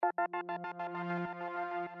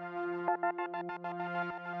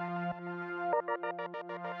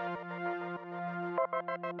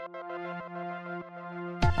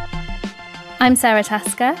I'm Sarah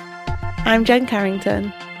Tasker. I'm Jen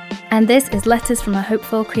Carrington. And this is Letters from a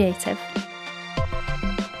Hopeful Creative.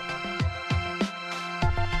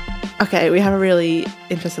 Okay, we have a really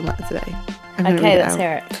interesting letter today. Okay, let's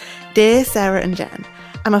hear it. Dear Sarah and Jen,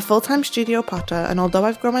 I'm a full-time studio potter, and although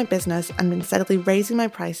I've grown my business and been steadily raising my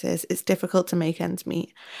prices, it's difficult to make ends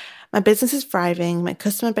meet. My business is thriving, my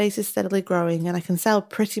customer base is steadily growing, and I can sell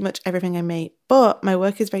pretty much everything I make, but my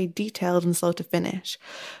work is very detailed and slow to finish.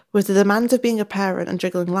 With the demands of being a parent and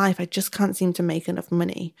juggling life, I just can't seem to make enough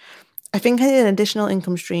money. I think I need an additional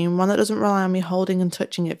income stream, one that doesn't rely on me holding and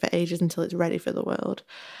touching it for ages until it's ready for the world.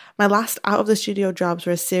 My last out-of-the-studio jobs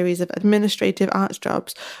were a series of administrative arts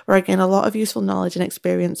jobs where I gained a lot of useful knowledge and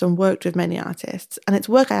experience and worked with many artists, and it's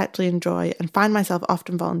work I actually enjoy and find myself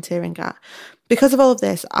often volunteering at. Because of all of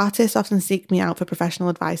this, artists often seek me out for professional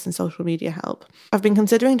advice and social media help. I've been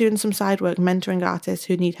considering doing some side work mentoring artists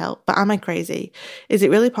who need help, but am I crazy? Is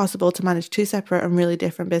it really possible to manage two separate and really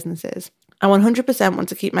different businesses? I 100% want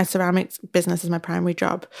to keep my ceramics business as my primary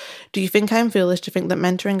job. Do you think I am foolish to think that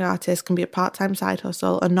mentoring artists can be a part-time side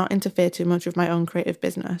hustle and not interfere too much with my own creative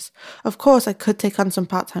business? Of course, I could take on some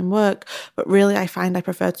part-time work, but really I find I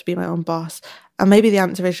prefer to be my own boss. And maybe the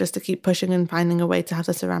answer is just to keep pushing and finding a way to have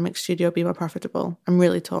the ceramics studio be more profitable. I'm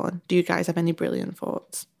really torn. Do you guys have any brilliant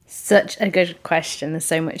thoughts? Such a good question. There's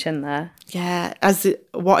so much in there. Yeah.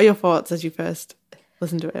 What are your thoughts as you first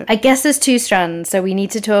listen to it? I guess there's two strands. So we need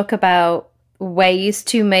to talk about ways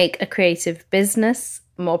to make a creative business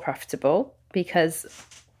more profitable, because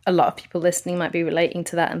a lot of people listening might be relating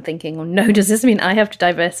to that and thinking, oh no, does this mean I have to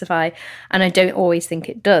diversify? And I don't always think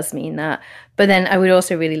it does mean that. But then I would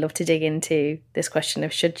also really love to dig into this question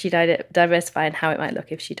of should she diversify and how it might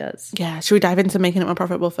look if she does. Yeah, should we dive into making it more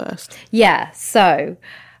profitable first? Yeah, so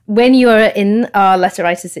when you're in our letter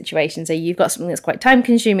writer situation, so you've got something that's quite time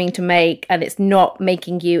consuming to make and it's not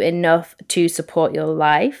making you enough to support your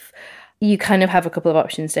life, you kind of have a couple of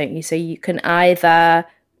options, don't you? So you can either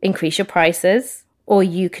increase your prices or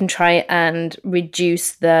you can try and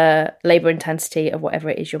reduce the labor intensity of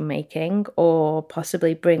whatever it is you're making, or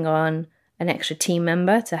possibly bring on an extra team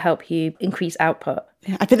member to help you increase output.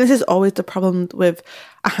 Yeah, I think this is always the problem with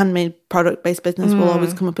a handmade product-based business we'll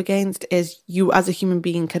always come up against, is you as a human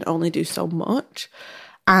being can only do so much.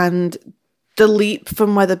 And the leap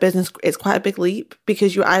from where the business, it's quite a big leap,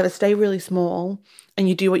 because you either stay really small and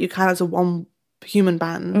you do what you can as a one human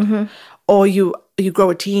band, or you grow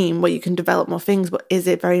a team where you can develop more things. But is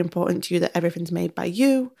it very important to you that everything's made by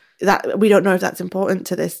you? That we don't know if that's important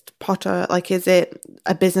to this potter. Like, is it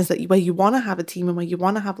a business where you want to have a team and where you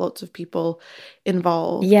want to have lots of people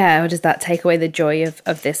involved? Yeah, or does that take away the joy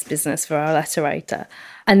of this business for our letter writer?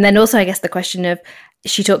 And then also, I guess the question of,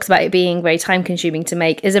 she talks about it being very time consuming to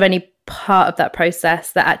make. Is there any part of that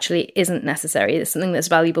process that actually isn't necessary? It's something that's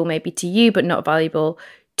valuable maybe to you, but not valuable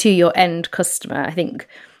to your end customer. I think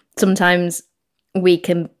sometimes we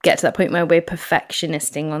can get to that point where we're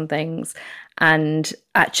perfectionisting on things, and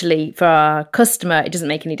actually for our customer it doesn't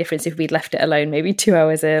make any difference if we'd left it alone maybe 2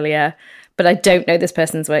 hours earlier. But I don't know this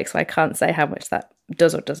person's work, so I can't say how much that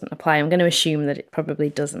does or doesn't apply. I'm going to assume that it probably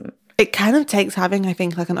doesn't. It kind of takes having, I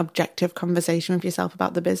think, like an objective conversation with yourself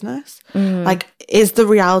about the business. Like, is the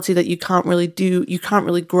reality that you can't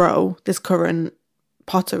really grow this current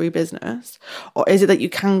pottery business, or is it that you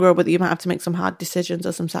can grow but you might have to make some hard decisions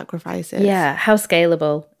or some sacrifices? Yeah, how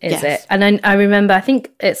scalable is it? And I remember, I think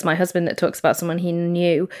it's my husband that talks about someone he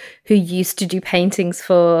knew who used to do paintings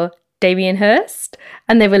for Damien Hirst,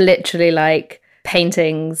 and they were literally like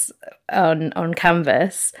paintings on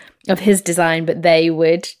canvas of his design, but they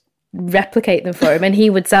would replicate them for him and he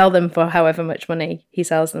would sell them for however much money he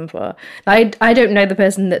sells them for. I don't know the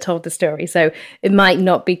person that told the story, so it might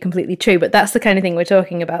not be completely true, but that's the kind of thing we're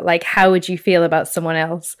talking about. Like, how would you feel about someone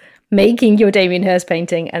else making your Damien Hirst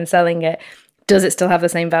painting and selling it? Does it still have the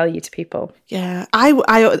same value to people? Yeah,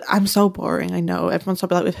 I'm so boring. I know everyone's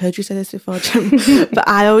probably like, we've heard you say this before, Jim. But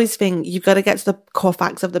I always think you've got to get to the core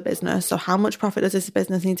facts of the business. So how much profit does this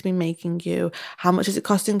business need to be making you? How much is it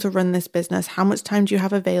costing to run this business? How much time do you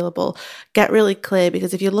have available? Get really clear,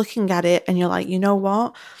 because if you're looking at it and you're like, you know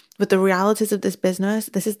what? With the realities of this business,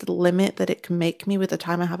 this is the limit that it can make me with the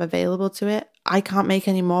time I have available to it. I can't make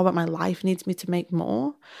any more, but my life needs me to make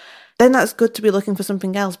more. Then that's good to be looking for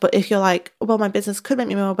something else. But if you're like, well, my business could make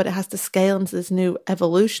me more, but it has to scale into this new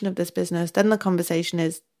evolution of this business, then the conversation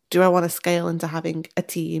is, do I want to scale into having a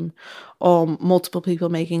team or multiple people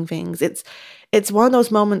making things? It's one of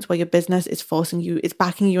those moments where your business is forcing you, it's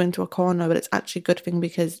backing you into a corner, but it's actually a good thing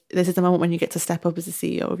because this is the moment when you get to step up as a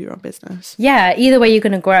CEO of your own business. Yeah, either way, you're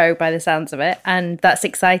going to grow by the sounds of it. And that's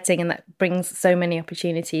exciting and that brings so many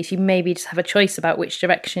opportunities. You maybe just have a choice about which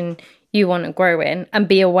direction you want to grow in, and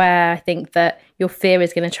be aware, I think, that your fear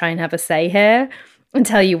is going to try and have a say here and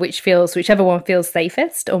tell you whichever one feels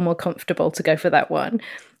safest or more comfortable to go for that one.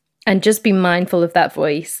 And just be mindful of that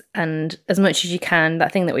voice, and as much as you can,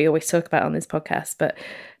 that thing that we always talk about on this podcast, but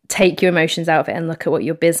take your emotions out of it and look at what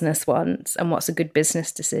your business wants and what's a good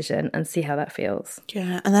business decision and see how that feels.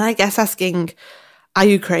 Yeah. And then I guess asking, are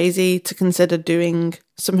you crazy to consider doing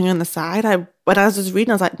something on the side? When I was just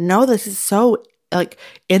reading, I was like, no, this is so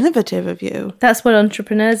innovative of you. That's what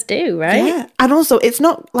entrepreneurs do, right? Yeah. And also, it's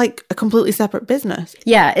not like a completely separate business.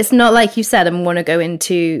 Yeah, it's not like you said, I want to go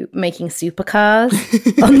into making supercars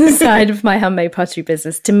on the side of my handmade pottery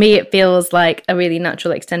business. To me, it feels like a really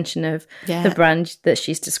natural extension of the brand that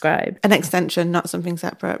she's described. An extension, not something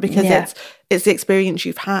separate, because it's the experience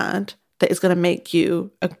you've had that is going to make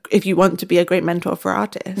you, if you want to be a great mentor for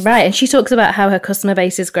artists. Right. And she talks about how her customer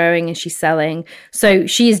base is growing and she's selling. So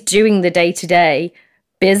she is doing the day-to-day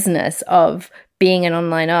business of being an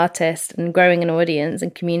online artist and growing an audience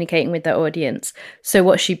and communicating with that audience. So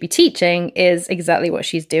what she'd be teaching is exactly what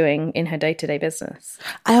she's doing in her day-to-day business.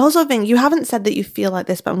 I also think, you haven't said that you feel like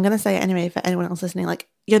this, but I'm going to say it anyway for anyone else listening, like,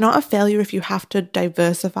 you're not a failure if you have to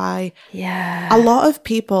diversify. Yeah. A lot of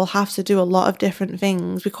people have to do a lot of different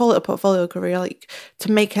things. We call it a portfolio career, like,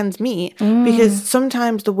 to make ends meet, because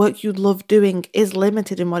sometimes the work you love doing is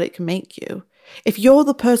limited in what it can make you. If you're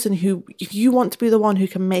the person if you want to be the one who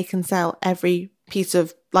can make and sell every piece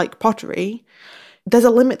of like pottery, there's a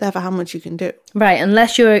limit there for how much you can do. Right,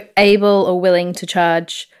 unless you're able or willing to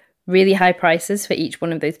charge really high prices for each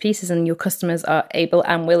one of those pieces and your customers are able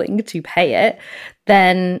and willing to pay it,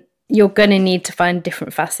 then you're going to need to find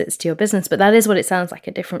different facets to your business. But that is what it sounds like,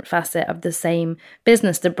 a different facet of the same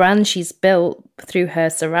business. The brand she's built through her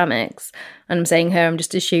ceramics, and I'm saying her, I'm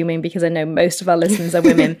just assuming because I know most of our listeners are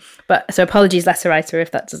women, but so apologies, letter writer,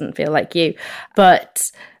 if that doesn't feel like you. But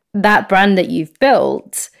that brand that you've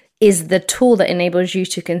built is the tool that enables you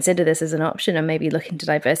to consider this as an option and maybe look into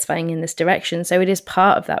diversifying in this direction. So it is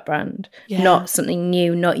part of that brand, not something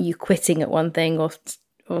new, not you quitting at one thing or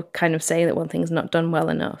kind of saying that one thing's not done well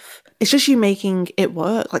enough. It's just you making it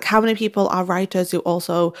work. Like, how many people are writers who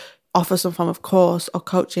also offer some form of course or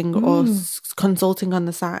coaching or consulting on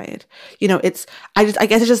the side? You know, I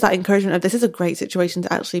guess it's just that encouragement of, this is a great situation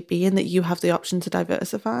to actually be in, that you have the option to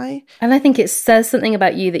diversify. And I think it says something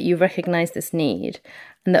about you that you recognize this need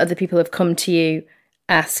and that other people have come to you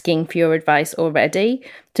asking for your advice already.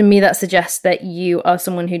 To me, that suggests that you are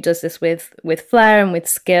someone who does this with flair and with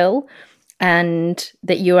skill, and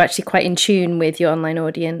that you're actually quite in tune with your online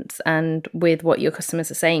audience and with what your customers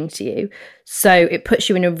are saying to you. So it puts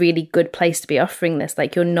you in a really good place to be offering this.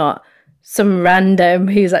 Like, you're not some random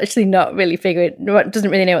who's actually not really doesn't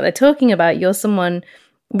really know what they're talking about. You're someone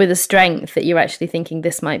with a strength that you're actually thinking,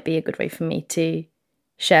 this might be a good way for me to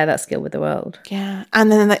share that skill with the world. Yeah.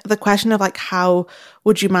 And then the question of like, how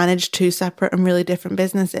would you manage two separate and really different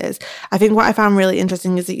businesses? I think what I found really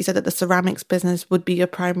interesting is that you said that the ceramics business would be your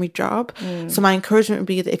primary job. So my encouragement would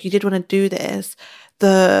be that if you did want to do this,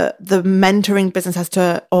 the mentoring business has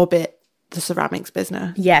to orbit the ceramics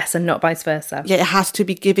business. Yes, and not vice versa. Yeah, it has to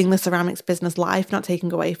be giving the ceramics business life, not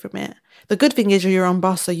taking away from it. The good thing is you're your own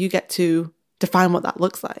boss, so you get to define what that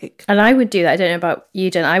looks like. And I would do that. I don't know about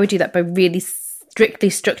you, Jen. I would do that by really strictly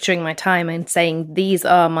structuring my time and saying, these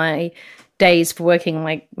are my days for working on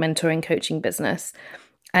my mentoring coaching business,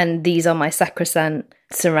 and these are my sacrosanct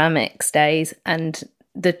ceramics days, and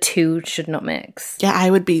the two should not mix. Yeah, I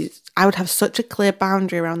would have such a clear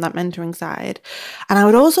boundary around that mentoring side. And I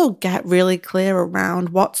would also get really clear around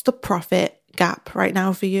what's the profit gap right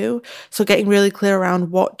now for you. So getting really clear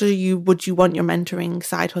around would you want your mentoring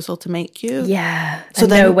side hustle to make you? Yeah. So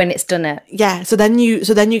then know when it's done it. Yeah. So then you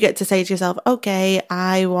get to say to yourself, okay,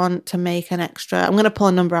 I want to make an extra, I'm going to pull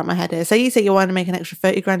a number out my head here. Say you want to make an extra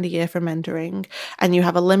 30 grand a year for mentoring, and you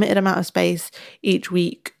have a limited amount of space each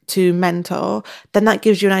week to mentor, then that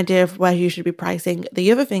gives you an idea of where you should be pricing.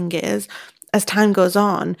 The other thing is, as time goes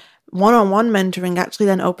on, one-on-one mentoring actually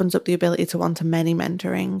then opens up the ability to one-to-many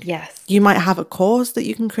mentoring. Yes. You might have a course that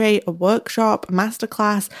you can create, a workshop, a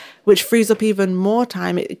masterclass, which frees up even more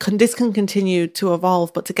time. This can continue to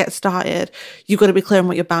evolve, but to get started, you've got to be clear on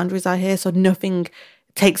what your boundaries are here, so nothing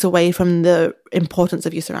takes away from the importance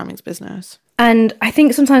of your ceramics business. And I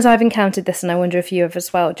think sometimes I've encountered this, and I wonder if you have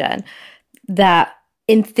as well, Jen, that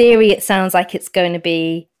in theory, it sounds like it's going to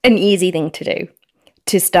be an easy thing to do,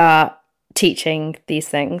 to start teaching these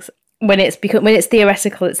things. When it's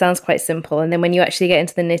theoretical, it sounds quite simple. And then when you actually get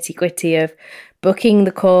into the nitty-gritty of booking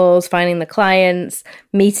the calls, finding the clients,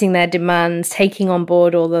 meeting their demands, taking on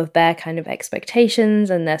board all of their kind of expectations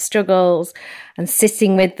and their struggles, and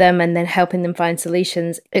sitting with them and then helping them find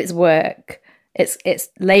solutions, it's work. It's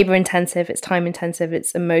labor intensive, it's time intensive,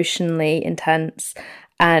 it's emotionally intense.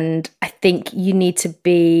 And I think you need to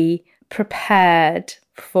be prepared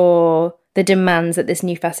for the demands that this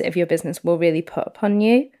new facet of your business will really put upon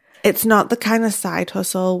you. It's not the kind of side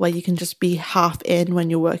hustle where you can just be half in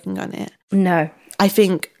when you're working on it. No. I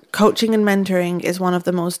think coaching and mentoring is one of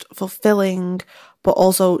the most fulfilling, but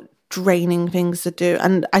also draining things to do.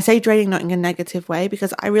 And I say draining not in a negative way,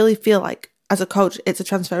 because I really feel like as a coach, it's a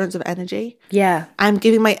transference of energy. Yeah. I'm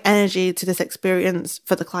giving my energy to this experience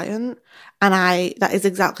for the client. And that is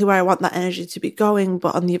exactly where I want that energy to be going.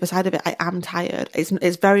 But on the other side of it, I am tired.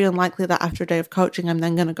 It's very unlikely that after a day of coaching, I'm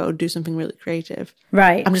then going to go do something really creative.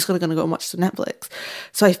 Right. I'm just going to go and watch some Netflix.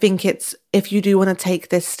 So I think if you do want to take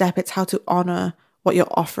this step, it's how to honor what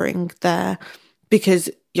you're offering there, because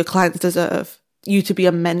your clients deserve you to be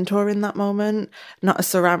a mentor in that moment, not a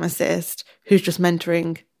ceramicist who's just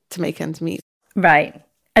mentoring to make ends meet. Right.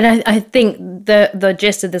 And I think the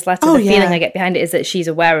gist of this letter, feeling I get behind it is that she's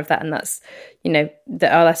aware of that, and that's,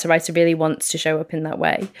 that our letter writer really wants to show up in that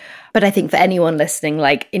way. But I think for anyone listening,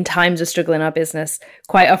 like in times of struggle in our business,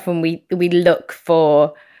 quite often we look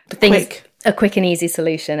for a quick and easy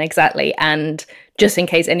solution. Exactly. And just in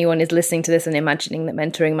case anyone is listening to this and imagining that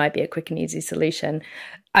mentoring might be a quick and easy solution,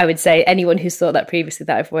 I would say anyone who's thought that previously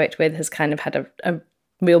that I've worked with has kind of had a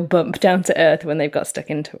real bump down to earth when they've got stuck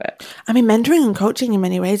into it. I mean, mentoring and coaching in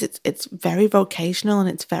many ways, it's very vocational, and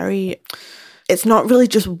it's not really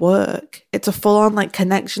just work. It's a full-on like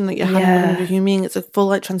connection that you're having with your human. It's a full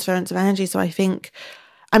like transference of energy. So I think,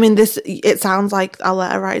 it sounds like our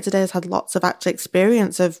letter writer today has had lots of actual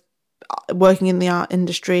experience of working in the art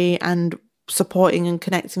industry and supporting and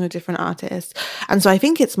connecting with different artists. And so I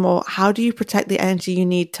think it's more, how do you protect the energy you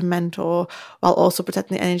need to mentor while also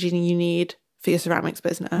protecting the energy you need for your ceramics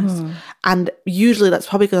business? And usually that's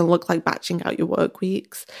probably going to look like batching out your work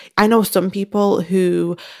weeks. I know some people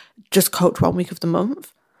who just coach 1 week of the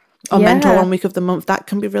month or mentor 1 week of the month. That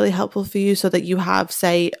can be really helpful for you, so that you have,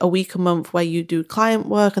 say, a week a month where you do client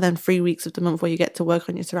work, and then 3 weeks of the month where you get to work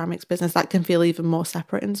on your ceramics business. That can feel even more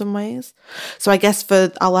separate in some ways. So I guess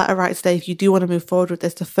for our letter writer today, if you do want to move forward with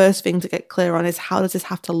this, the first thing to get clear on is, how does this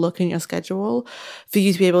have to look in your schedule for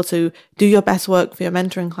you to be able to do your best work for your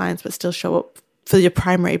mentoring clients, but still show up for your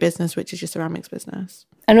primary business, which is your ceramics business.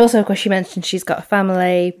 And also, of course, she mentioned she's got a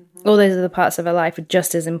family. All those other parts of her life are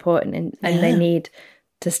just as important, and they need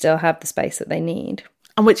to still have the space that they need.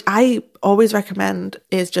 And which I always recommend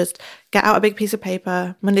is just get out a big piece of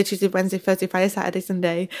paper, Monday, Tuesday, Wednesday, Thursday, Friday, Saturday,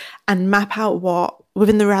 Sunday, and map out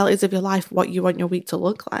within the realities of your life, what you want your week to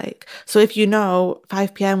look like. So if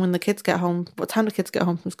 5 p.m. when the kids get home, what time do kids get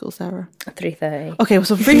home from school, Sarah? 3:30. Okay, well,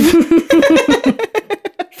 so 3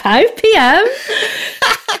 5 p.m.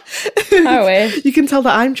 You can tell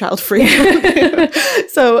that I'm child free.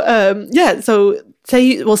 So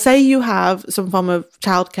say you have some form of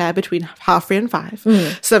childcare between 3:30 and 5.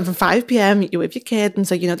 So then from 5 p.m. you're with your kid, and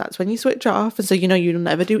so that's when you switch off, and so you'll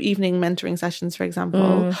never do evening mentoring sessions, for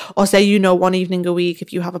example. Or say 1 evening a week,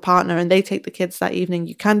 if you have a partner and they take the kids that evening,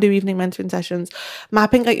 you can do evening mentoring sessions.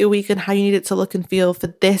 Mapping out your week and how you need it to look and feel for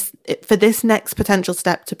this next potential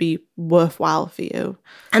step to be worthwhile for you.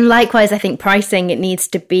 And likewise, I think pricing, it needs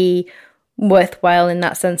to be worthwhile in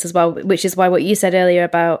that sense as well, which is why what you said earlier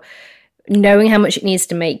about knowing how much it needs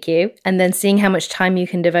to make you, and then seeing how much time you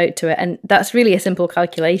can devote to it. And that's really a simple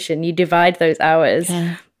calculation. You divide those hours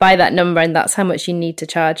by that number, and that's how much you need to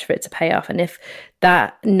charge for it to pay off. And if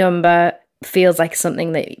that number feels like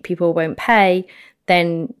something that people won't pay,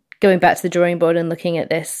 then going back to the drawing board and looking at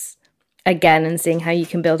this again and seeing how you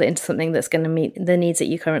can build it into something that's going to meet the needs that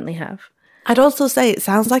you currently have. I'd also say it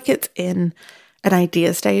sounds like it's in an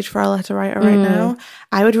idea stage for our letter writer right now.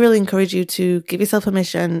 I would really encourage you to give yourself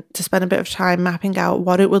permission to spend a bit of time mapping out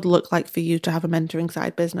what it would look like for you to have a mentoring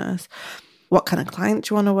side business. What kind of clients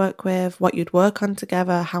you want to work with, what you'd work on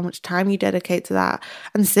together, how much time you dedicate to that,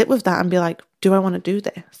 and sit with that and be like, do I want to do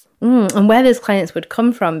this? And where those clients would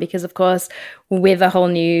come from, because of course, with a whole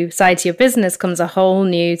new side to your business comes a whole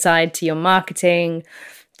new side to your marketing,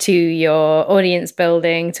 to your audience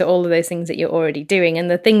building, to all of those things that you're already doing, and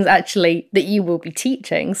the things actually that you will be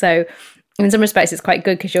teaching. So in some respects, it's quite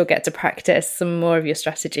good because you'll get to practice some more of your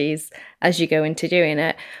strategies as you go into doing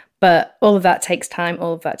it. But all of that takes time,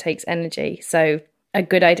 all of that takes energy. So a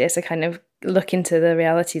good idea is to kind of look into the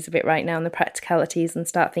realities of it right now and the practicalities and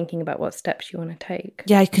start thinking about what steps you want to take.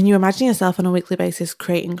 Yeah, can you imagine yourself on a weekly basis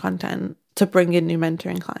creating content to bring in new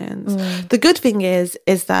mentoring clients? The good thing is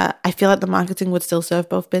that I feel like the marketing would still serve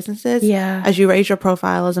both businesses. Yeah. As you raise your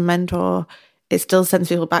profile as a mentor, it still sends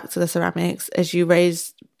people back to the ceramics. As you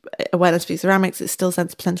raise awareness for ceramics, it still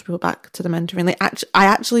sends potential people back to the mentoring. Like, I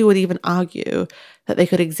actually would even argue that they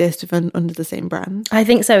could exist under the same brand. I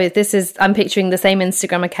think so. I'm picturing the same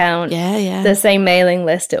Instagram account, the same mailing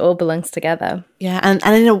list. It all belongs together. Yeah, and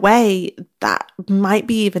in a way, that might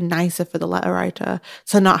be even nicer for the letter writer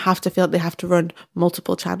to not have to feel like they have to run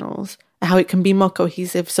multiple channels, how it can be more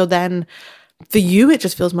cohesive. So then for you, it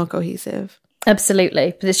just feels more cohesive.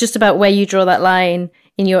 Absolutely. But it's just about where you draw that line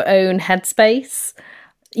in your own headspace.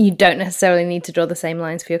 You don't necessarily need to draw the same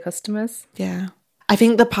lines for your customers. Yeah. I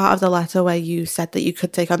think the part of the letter where you said that you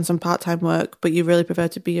could take on some part-time work, but you really prefer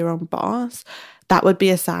to be your own boss, that would be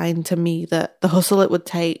a sign to me that the hustle it would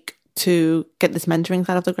take to get this mentoring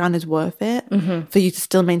side off the ground is worth it for you to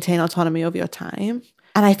still maintain autonomy over your time.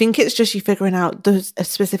 And I think it's just you figuring out the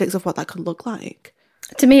specifics of what that could look like.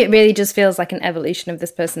 To me, it really just feels like an evolution of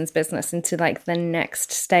this person's business into like the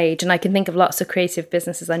next stage. And I can think of lots of creative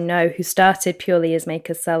businesses I know who started purely as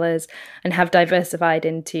makers, sellers, and have diversified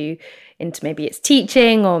into maybe it's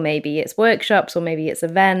teaching, or maybe it's workshops, or maybe it's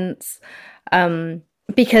events.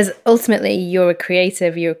 Because ultimately you're a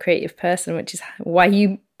creative person, which is why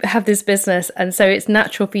you have this business. And so it's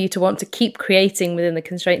natural for you to want to keep creating within the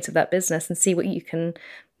constraints of that business and see what you can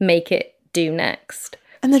make it do next.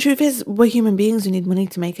 And the truth is, we're human beings who need money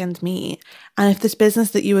to make ends meet. And if this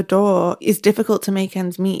business that you adore is difficult to make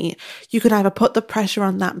ends meet, you can either put the pressure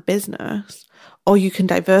on that business, or you can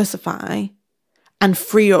diversify and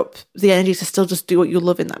free up the energy to still just do what you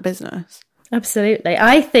love in that business. Absolutely.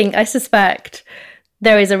 I suspect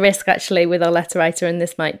there is a risk actually with our letter writer, and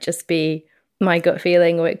this might just be my gut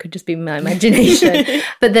feeling, or it could just be my imagination,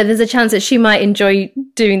 but there's a chance that she might enjoy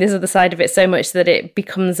doing this other side of it so much that it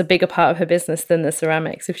becomes a bigger part of her business than the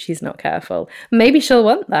ceramics if she's not careful. Maybe she'll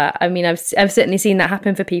want that. I mean, I've certainly seen that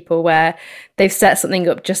happen for people where they've set something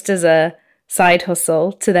up just as a side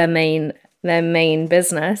hustle to their main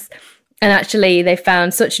business, and actually they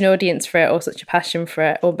found such an audience for it, or such a passion for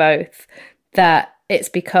it, or both, that it's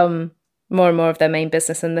become more and more of their main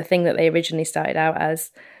business, and the thing that they originally started out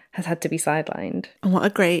as has had to be sidelined. And what a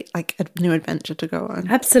great new adventure to go on.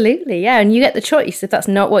 Absolutely, yeah. And you get the choice. If that's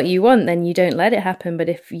not what you want, then you don't let it happen. But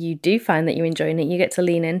if you do find that you're enjoying it, you get to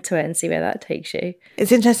lean into it and see where that takes you.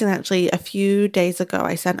 It's interesting, actually. A few days ago,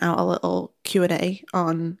 I sent out a little Q&A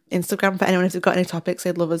on Instagram for anyone who's got any topics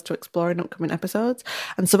they'd love us to explore in upcoming episodes.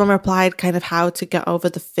 And someone replied kind of how to get over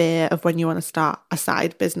the fear of when you want to start a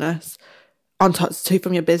side business on top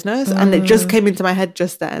from your business. And it just came into my head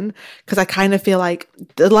just then, because I kind of feel like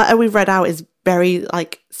the letter we've read out is very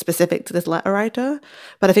specific to this letter writer.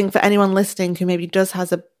 But I think for anyone listening who maybe does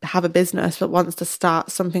have a business but wants to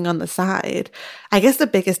start something on the side, I guess the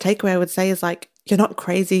biggest takeaway I would say is you're not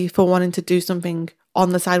crazy for wanting to do something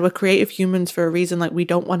on the side. We're creative humans for a reason. We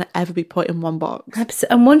don't want to ever be put in one box.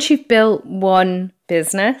 And once you've built one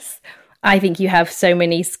business, I think you have so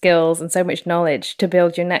many skills and so much knowledge to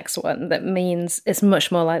build your next one that means it's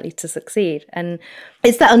much more likely to succeed. And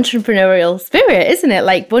it's that entrepreneurial spirit, isn't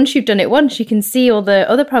it? Once you've done it once, you can see all the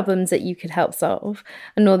other problems that you could help solve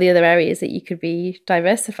and all the other areas that you could be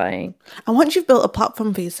diversifying. And once you've built a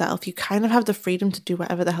platform for yourself, you kind of have the freedom to do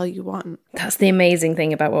whatever the hell you want. That's the amazing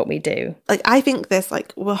thing about what we do. I think this,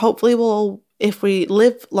 hopefully we'll, if we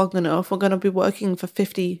live long enough, we're going to be working for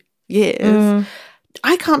 50 years.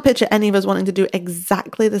 I can't picture any of us wanting to do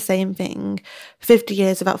exactly the same thing 50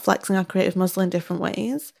 years without flexing our creative muscle in different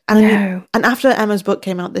ways. And and after Emma's book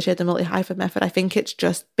came out this year, The Multi-Hyphen Method, I think it's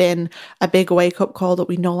just been a big wake-up call that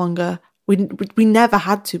we no longer, we never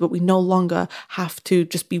had to, but we no longer have to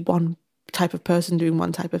just be one type of person doing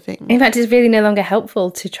one type of thing. In fact, it's really no longer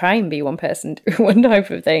helpful to try and be one person doing one type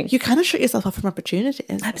of thing. You kind of shut yourself off from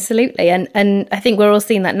opportunities. Absolutely. And I think we're all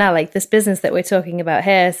seeing that now, this business that we're talking about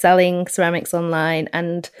here, selling ceramics online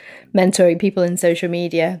and mentoring people in social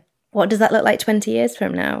media. What does that look like 20 years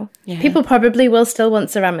from now? Yeah. People probably will still want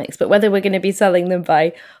ceramics, but whether we're going to be selling them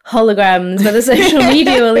by holograms, whether social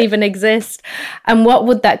media will even exist, and what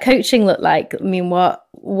would that coaching look like? I mean, what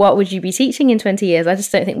would you be teaching in 20 years? I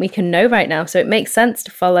just don't think we can know right now. So it makes sense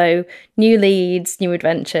to follow new leads, new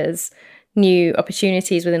adventures, new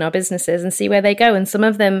opportunities within our businesses and see where they go. And some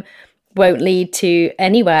of them won't lead to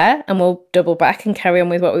anywhere and we'll double back and carry on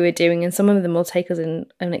with what we were doing, and some of them will take us in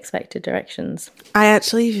unexpected directions. I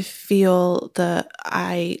actually feel that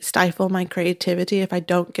I stifle my creativity if I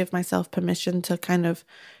don't give myself permission to kind of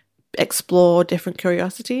explore different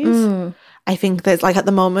curiosities. I think there's like, at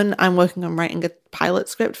the moment, I'm working on writing a pilot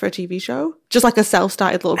script for a TV show, just like a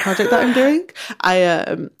self-started little project that I'm doing.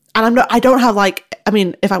 I don't have like, I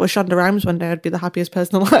mean, if I was Shonda Rhimes one day, I'd be the happiest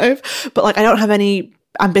person alive. But like, I don't have any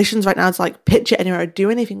ambitions right now to like pitch it anywhere or do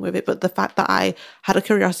anything with it. But the fact that I had a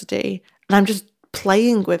curiosity and I'm just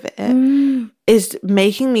playing with it is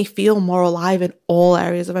making me feel more alive in all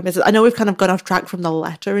areas of my business. I know we've kind of gone off track from the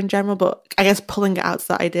letter in general, but I guess pulling it out to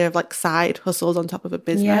that idea of like side hustles on top of a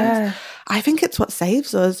business, I think it's what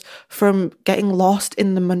saves us from getting lost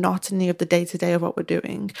in the monotony of the day-to-day of what we're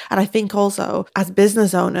doing. And I think also as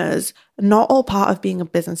business owners, not all part of being a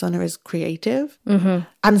business owner is creative.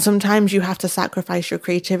 And sometimes you have to sacrifice your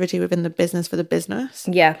creativity within the business for the business.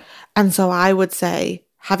 Yeah. And so I would say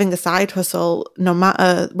having a side hustle, no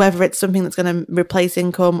matter whether it's something that's going to replace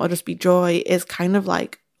income or just be joy, is kind of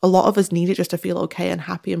like, a lot of us need it just to feel okay and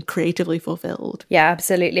happy and creatively fulfilled. Yeah,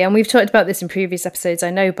 absolutely. And we've talked about this in previous episodes,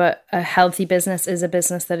 I know, but a healthy business is a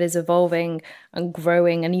business that is evolving and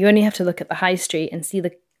growing. And you only have to look at the high street and see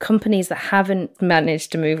the companies that haven't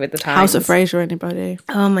managed to move with the times. House of Fraser, anybody?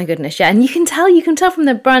 Oh my goodness, yeah. And you can tell from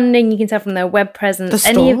their branding, you can tell from their web presence,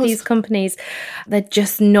 any of these companies, they're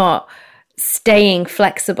just not staying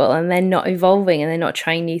flexible and they're not evolving and they're not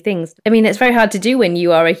trying new things. I mean, it's very hard to do when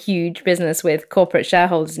you are a huge business with corporate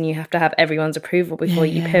shareholders and you have to have everyone's approval before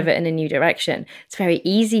you pivot in a new direction. It's very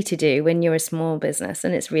easy to do when you're a small business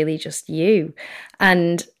and it's really just you.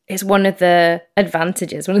 And it's one of the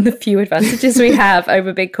advantages, one of the few advantages we have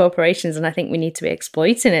over big corporations. And I think we need to be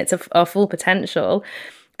exploiting it to our full potential,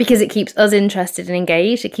 because it keeps us interested and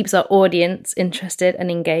engaged. It keeps our audience interested and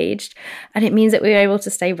engaged. And it means that we're able to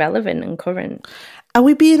stay relevant and current. Are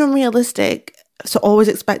we being unrealistic to always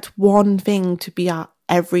expect one thing to be our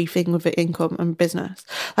everything with income and business?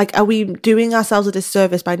 Like, are we doing ourselves a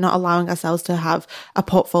disservice by not allowing ourselves to have a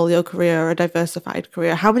portfolio career or a diversified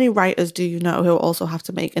career? How many writers do you know who also have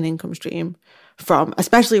to make an income stream from,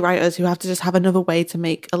 especially writers who have to just have another way to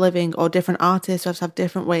make a living, or different artists who have to have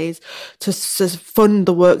different ways to fund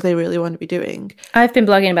the work they really want to be doing? I've been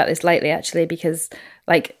blogging about this lately, actually, because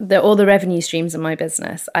like all the revenue streams in my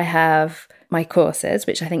business, I have my courses,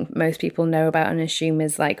 which I think most people know about and assume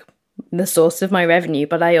is like the source of my revenue,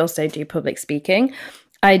 but I also do public speaking.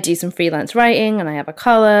 I do some freelance writing and I have a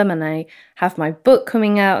column and I have my book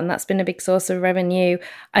coming out, and that's been a big source of revenue.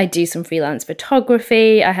 I do some freelance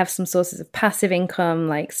photography. I have some sources of passive income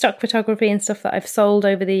like stock photography and stuff that I've sold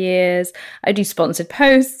over the years. I do sponsored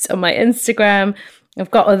posts on my Instagram. I've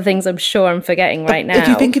got other things I'm sure I'm forgetting right now. If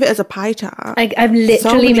you think of it as a pie chart. I've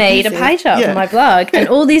literally made a pie chart for my blog, and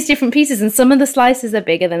all these different pieces, and some of the slices are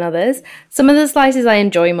bigger than others. Some of the slices I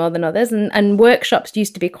enjoy more than others, and workshops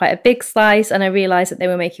used to be quite a big slice, and I realised that they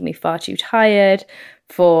were making me far too tired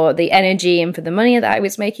for the energy and for the money that I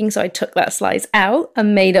was making, so I took that slice out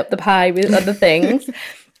and made up the pie with other things.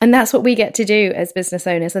 And that's what we get to do as business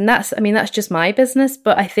owners, and that's just my business,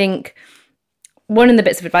 but I think one of the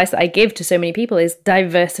bits of advice that I give to so many people is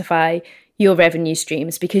diversify your revenue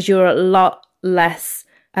streams, because you're a lot less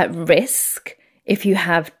at risk if you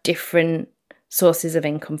have different sources of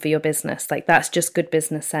income for your business. Like, that's just good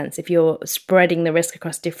business sense. If you're spreading the risk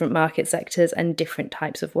across different market sectors and different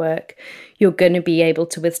types of work, you're going to be able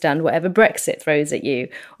to withstand whatever Brexit throws at you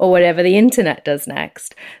or whatever the internet does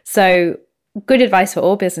next. So good advice for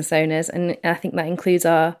all business owners. And I think that includes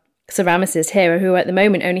our ceramicist here, who at the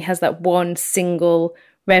moment only has that one single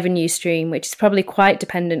revenue stream, which is probably quite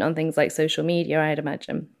dependent on things like social media, I'd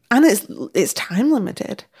imagine. And it's time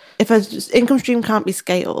limited. If an income stream can't be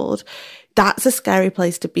scaled, that's a scary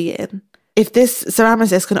place to be in. If this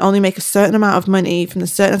ceramicist can only make a certain amount of money from the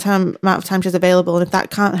certain amount of time she's available, and if that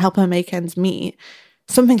can't help her make ends meet,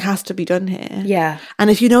 something has to be done here. Yeah. And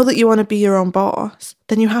if you know that you want to be your own boss,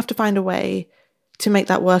 then you have to find a way to make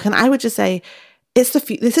that work. And I would just say, this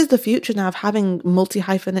is the future now of having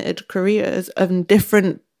multi-hyphenated careers of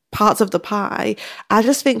different parts of the pie. I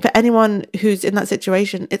just think for anyone who's in that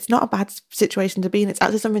situation, it's not a bad situation to be in. It's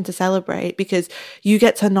actually something to celebrate, because you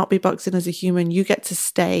get to not be boxed in as a human. You get to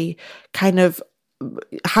stay kind of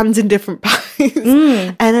hands in different pies,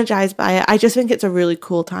 energized by it. I just think it's a really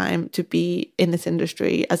cool time to be in this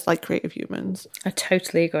industry as like creative humans. I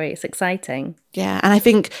totally agree. It's exciting. Yeah. And I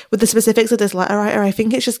think with the specifics of this letter writer, I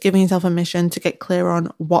think it's just giving yourself a mission to get clear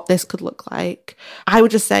on what this could look like. I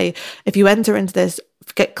would just say, if you enter into this,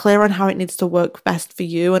 get clear on how it needs to work best for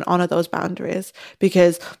you and honor those boundaries,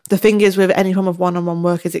 because the thing is with any form of one-on-one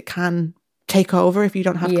work is it can take over if you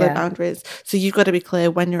don't have clear boundaries. So you've got to be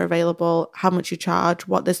clear when you're available, how much you charge,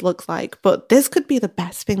 what this looks like. But this could be the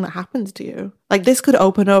best thing that happens to you. Like, this could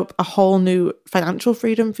open up a whole new financial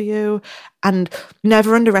freedom for you. And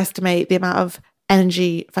never underestimate the amount of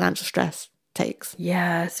energy financial stress takes.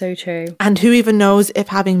 Yeah, so true. And who even knows if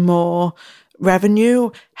having more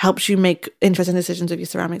revenue helps you make interesting decisions with your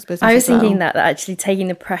ceramics business. I was thinking that actually taking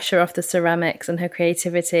the pressure off the ceramics and her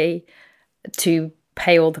creativity to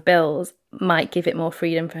pay all the bills might give it more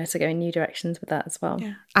freedom for her to go in new directions with that as well.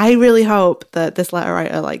 Yeah. I really hope that this letter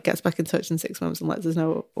writer gets back in touch in 6 months and lets us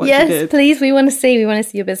know what she did. Yes, please. We want to see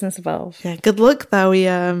your business evolve. Yeah, good luck though.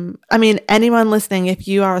 Anyone listening, if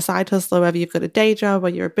you are a side hustler, whether you've got a day job or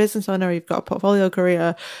you're a business owner or you've got a portfolio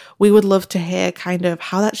career, we would love to hear kind of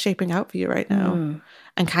how that's shaping out for you right now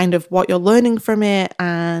and kind of what you're learning from it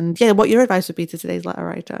and what your advice would be to today's letter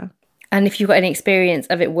writer. And if you've got any experience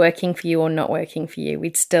of it working for you or not working for you,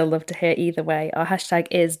 we'd still love to hear either way. Our hashtag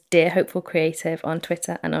is Dear Hopeful Creative on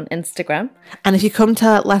Twitter and on Instagram. And if you come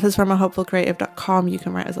to lettersfromahopefulcreative.com, you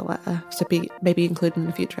can write us a letter to be maybe included in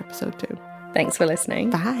a future episode too. Thanks for listening.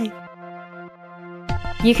 Bye.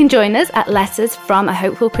 You can join us at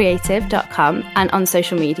lettersfromahopefulcreative.com and on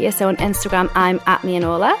social media. So on Instagram, I'm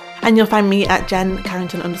 @MeAndOrla. And you'll find me at Jen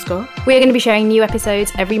Carrington _. We're going to be sharing new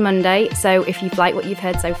episodes every Monday. So if you've liked what you've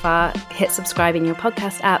heard so far, hit subscribe in your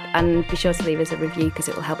podcast app and be sure to leave us a review because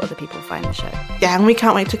it will help other people find the show. Yeah, and we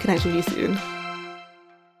can't wait to connect with you soon.